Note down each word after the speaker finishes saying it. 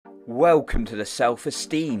Welcome to the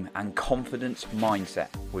Self-Esteem and Confidence Mindset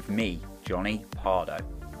with me, Johnny Pardo.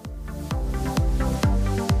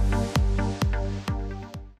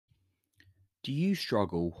 Do you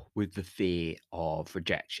struggle with the fear of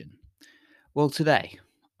rejection? Well, today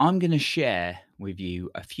I'm going to share with you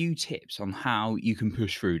a few tips on how you can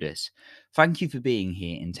push through this. Thank you for being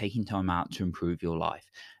here and taking time out to improve your life.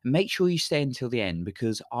 And make sure you stay until the end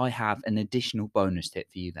because I have an additional bonus tip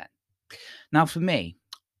for you then. Now, for me,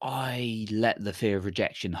 I let the fear of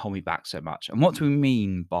rejection hold me back so much. And what do we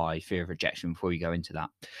mean by fear of rejection before we go into that?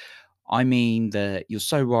 I mean that you're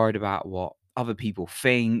so worried about what other people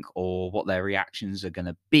think or what their reactions are going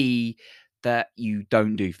to be that you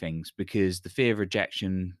don't do things because the fear of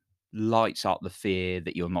rejection lights up the fear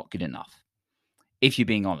that you're not good enough. If you're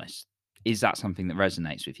being honest, is that something that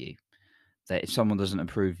resonates with you? That if someone doesn't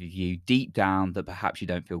approve of you deep down, that perhaps you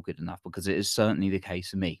don't feel good enough, because it is certainly the case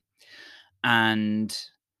for me. And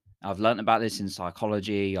I've learned about this in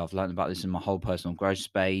psychology. I've learned about this in my whole personal growth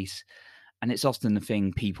space. And it's often the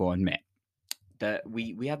thing people admit that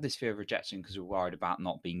we have this fear of rejection because we're worried about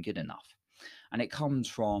not being good enough. And it comes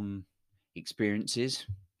from experiences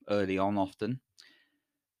early on, often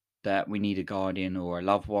that we need a guardian or a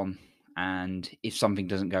loved one. And if something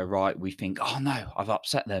doesn't go right, we think, oh no, I've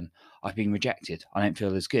upset them. I've been rejected. I don't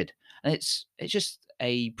feel as good. And it's just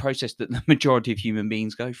a process that the majority of human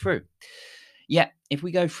beings go through. Yet, if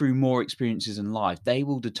we go through more experiences in life, they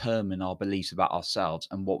will determine our beliefs about ourselves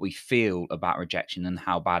and what we feel about rejection and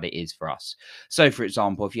how bad it is for us. So, for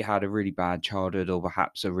example, if you had a really bad childhood or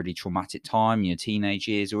perhaps a really traumatic time in your teenage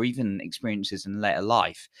years or even experiences in later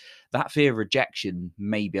life, that fear of rejection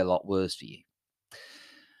may be a lot worse for you.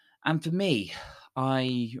 And for me,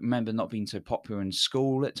 I remember not being so popular in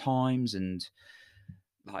school at times, and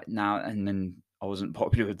like now and then I wasn't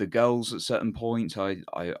popular with the girls at certain points. I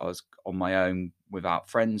was on my own without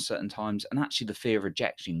friends certain times, and actually the fear of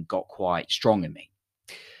rejection got quite strong in me.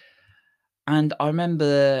 And I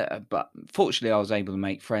remember, but fortunately, I was able to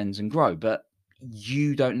make friends and grow. But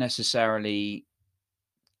you don't necessarily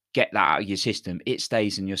get that out of your system; it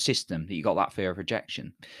stays in your system that you got that fear of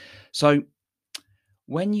rejection. So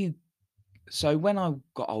when you when I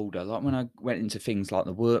got older, like when I went into things like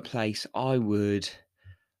the workplace, I would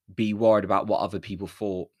be worried about what other people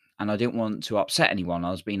thought, and I didn't want to upset anyone.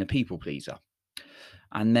 I was being a people pleaser,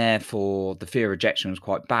 and therefore the fear of rejection was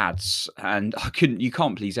quite bad. And you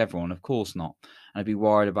can't please everyone, of course not. And I'd be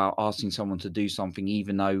worried about asking someone to do something,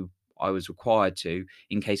 even though I was required to,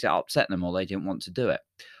 in case it upset them or they didn't want to do it.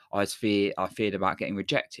 I feared about getting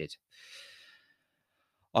rejected.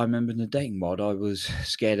 I remember in the dating world, I was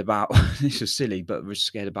scared about this was silly, but was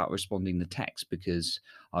scared about responding to text because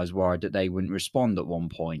I was worried that they wouldn't respond at one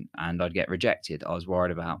point and I'd get rejected. I was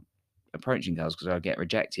worried about approaching girls because I'd get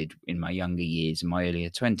rejected in my younger years, in my earlier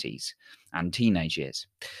 20s and teenage years.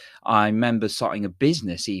 I remember starting a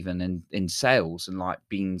business even in sales and like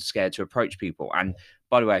being scared to approach people. And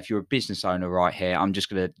by the way, if you're a business owner right here, I'm just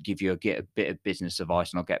going to give you a bit of business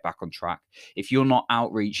advice and I'll get back on track. If you're not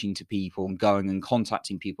outreaching to people and going and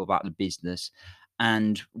contacting people about the business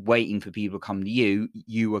and waiting for people to come to you,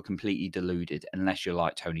 you are completely deluded unless you're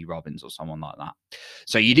like Tony Robbins or someone like that.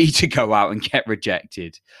 So you need to go out and get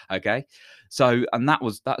rejected. Okay. So, and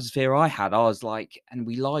that's the fear I had. I was like, and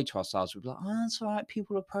we lied to ourselves. We'd be like, oh, that's all right.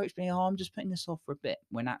 People approach me. Oh, I'm just putting this off for a bit.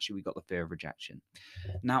 When actually we got the fear of rejection.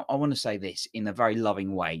 Now, I want to say this in a very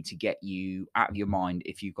loving way to get you out of your mind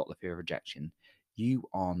if you've got the fear of rejection. You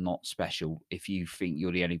are not special if you think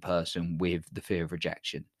you're the only person with the fear of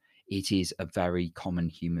rejection. It is a very common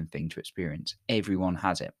human thing to experience. Everyone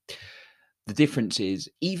has it. The difference is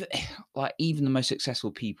even the most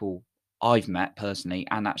successful people I've met personally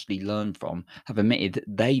and actually learned from have admitted that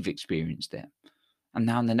they've experienced it. And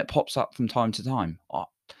now and then it pops up from time to time.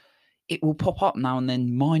 It will pop up now and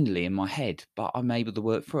then mindly in my head, but I'm able to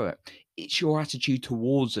work through it. It's your attitude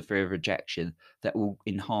towards the fear of rejection that will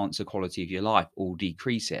enhance the quality of your life or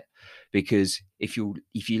decrease it. Because if you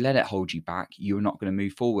let it hold you back, you're not going to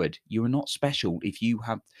move forward. You are not special if you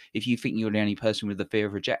think you're the only person with the fear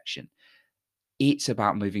of rejection. It's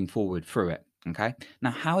about moving forward through it. Okay.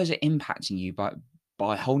 Now, how is it impacting you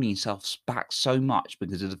by holding yourself back so much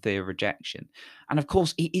because of the fear of rejection? And of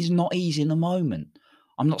course, it is not easy in the moment.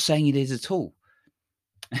 I'm not saying it is at all.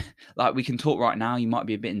 Like we can talk right now, you might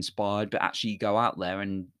be a bit inspired, but actually you go out there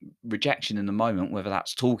and rejection in the moment, whether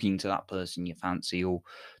that's talking to that person you fancy or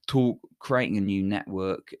creating a new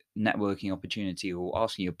networking opportunity or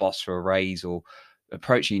asking your boss for a raise or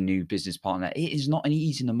approaching a new business partner, it is not an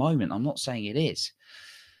easy in the moment. I'm not saying it is,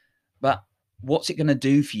 but what's it going to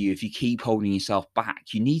do for you if you keep holding yourself back?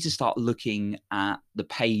 You need to start looking at the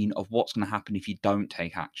pain of what's going to happen if you don't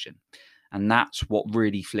take action. And that's what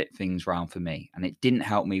really flipped things around for me. And it didn't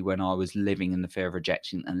help me when I was living in the fear of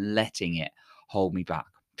rejection and letting it hold me back.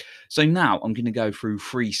 So now I'm going to go through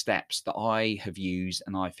 3 steps that I have used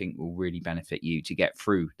and I think will really benefit you to get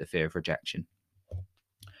through the fear of rejection.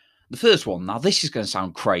 The first one, now this is going to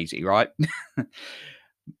sound crazy, right?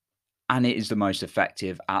 And it is the most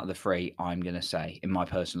effective out of the 3, I'm going to say, in my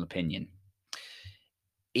personal opinion.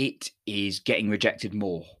 It is getting rejected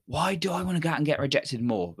more. Why do I want to go out and get rejected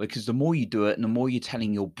more? Because the more you do it and the more you're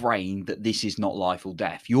telling your brain that this is not life or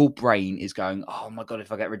death, your brain is going, oh my God, if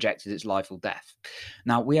I get rejected, it's life or death.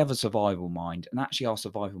 Now, we have a survival mind, and actually, our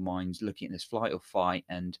survival mind's looking at this flight or fight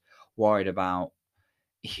and worried about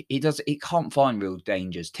it can't find real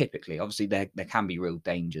dangers typically. Obviously, there can be real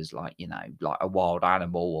dangers like, like a wild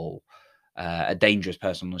animal or a dangerous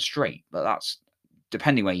person on the street, but that's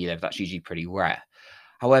depending where you live, that's usually pretty rare.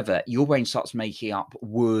 However, your brain starts making up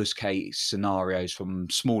worst case scenarios from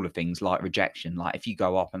smaller things like rejection. Like if you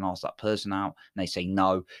go up and ask that person out and they say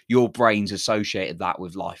no, your brain's associated that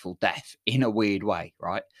with life or death in a weird way,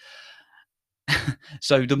 right?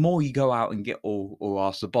 So the more you go out and get or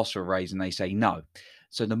ask the boss for a raise and they say no.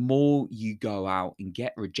 So the more you go out and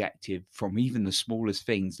get rejected from even the smallest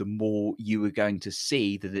things, the more you are going to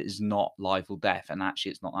see that it is not life or death. And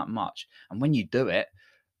actually it's not that much. And when you do it,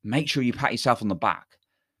 make sure you pat yourself on the back.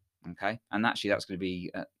 Okay. And actually that's going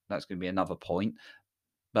to be another point.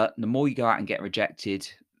 But the more you go out and get rejected,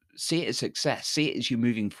 see it as success, see it as you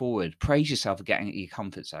moving forward, praise yourself for getting out of your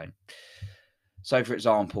comfort zone. So, for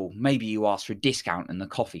example, maybe you ask for a discount in the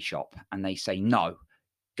coffee shop and they say no.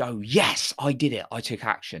 Go, yes, I did it. I took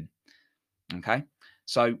action. Okay.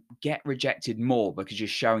 So get rejected more because you're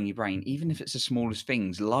showing your brain, even if it's the smallest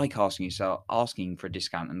things, like asking for a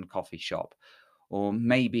discount in the coffee shop, or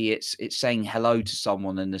maybe it's saying hello to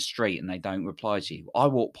someone in the street and they don't reply to you. I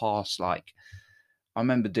walk past I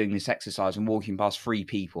remember doing this exercise and walking past 3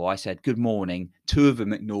 people. I said good morning. 2 of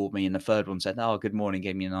them ignored me, and the third one said, "Oh, good morning,"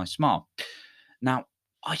 gave me a nice smile. Now,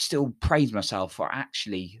 I still praise myself for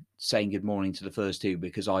actually saying good morning to the first 2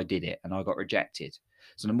 because I did it and I got rejected.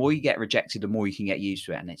 So the more you get rejected, the more you can get used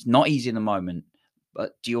to it. And it's not easy in the moment,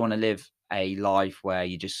 but do you want to live a life where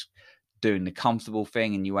you're just doing the comfortable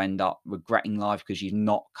thing and you end up regretting life because you've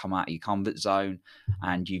not come out of your comfort zone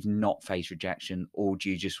and you've not faced rejection? Or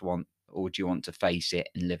do you want to face it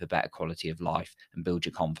and live a better quality of life and build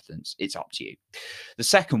your confidence? It's up to you. The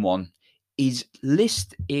second one is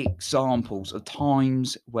list examples of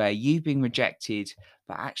times where you've been rejected,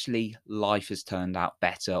 but actually life has turned out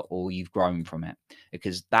better or you've grown from it,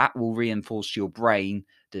 because that will reinforce your brain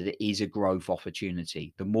that it is a growth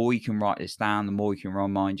opportunity. The more you can write this down, the more you can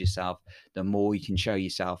remind yourself, the more you can show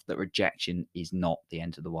yourself that rejection is not the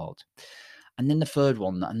end of the world. And then the third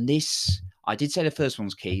one, and this, I did say the first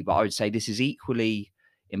one's key, but I would say this is equally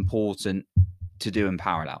important to do in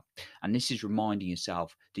parallel. And this is reminding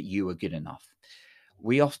yourself that you are good enough.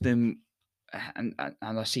 We often, and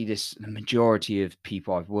I see this, the majority of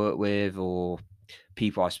people I've worked with or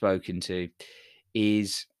people I've spoken to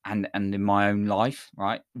is, and in my own life,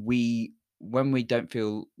 right? When we don't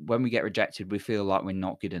feel, when we get rejected, we feel like we're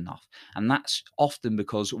not good enough. And that's often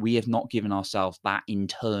because we have not given ourselves that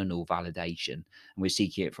internal validation and we're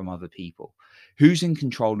seeking it from other people. Who's in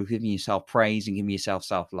control of giving yourself praise and giving yourself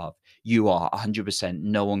self-love? You are 100%.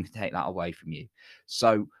 No one can take that away from you.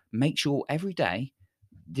 So make sure every day,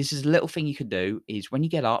 this is a little thing you could do, is when you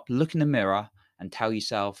get up, look in the mirror and tell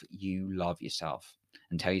yourself you love yourself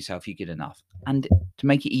and tell yourself you're good enough. And to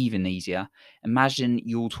make it even easier, imagine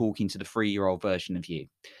you're talking to the 3-year-old version of you,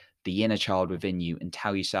 the inner child within you, and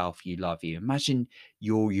tell yourself you love you. Imagine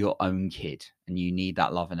you're your own kid and you need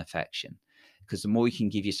that love and affection. Because the more you can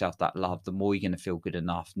give yourself that love, the more you're going to feel good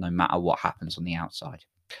enough no matter what happens on the outside.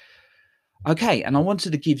 Okay, and I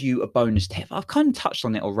wanted to give you a bonus tip. I've kind of touched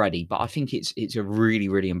on it already, but I think it's a really,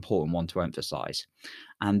 really important one to emphasize.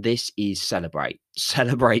 And this is celebrate.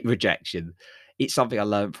 Celebrate rejection. It's something I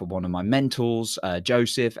learned from one of my mentors,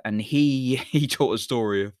 Joseph, and he taught a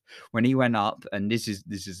story of when he went up, and this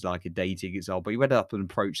is like a dating example. He went up and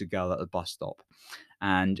approached a girl at the bus stop,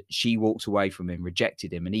 and she walked away from him,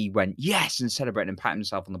 rejected him, and he went yes and celebrated and patted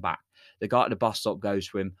himself on the back. The guy at the bus stop goes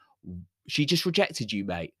to him, "She just rejected you,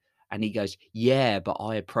 mate." And he goes, "Yeah, but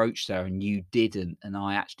I approached her and you didn't. And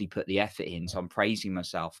I actually put the effort in. So I'm praising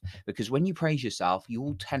myself." Because when you praise yourself,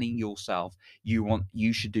 you're telling yourself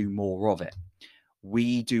you should do more of it.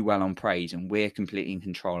 We do well on praise and we're completely in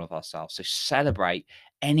control of ourselves. So celebrate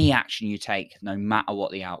any action you take, no matter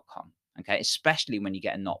what the outcome. Okay. Especially when you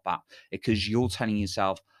get a knockback, because you're telling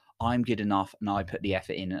yourself, I'm good enough and I put the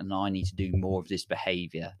effort in and I need to do more of this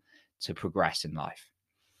behavior to progress in life.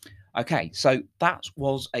 Okay, so that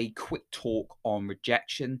was a quick talk on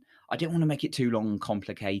rejection. I didn't want to make it too long and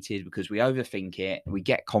complicated because we overthink it, we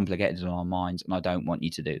get complicated in our minds, and I don't want you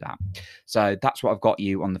to do that. So that's what I've got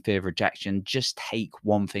you on the fear of rejection. Just take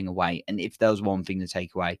one thing away. And if there's one thing to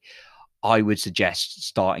take away, I would suggest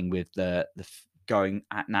starting with the going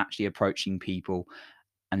and actually approaching people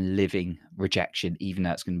and living rejection, even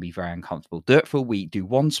though it's going to be very uncomfortable. Do it for a week. Do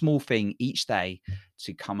one small thing each day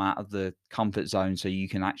to come out of the comfort zone so you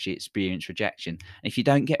can actually experience rejection. And if you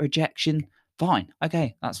don't get rejection, fine.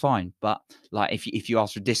 Okay, that's fine. But like if you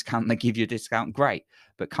ask for a discount, they give you a discount, great.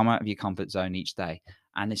 But come out of your comfort zone each day.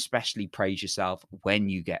 And especially praise yourself when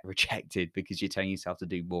you get rejected because you're telling yourself to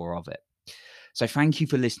do more of it. So thank you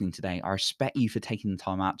for listening today. I respect you for taking the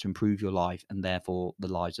time out to improve your life and therefore the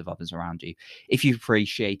lives of others around you. If you've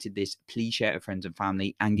appreciated this, please share it with friends and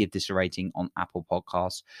family and give this a rating on Apple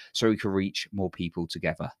Podcasts so we can reach more people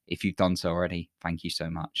together. If you've done so already, thank you so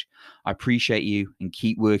much. I appreciate you and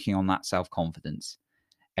keep working on that self-confidence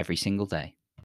every single day.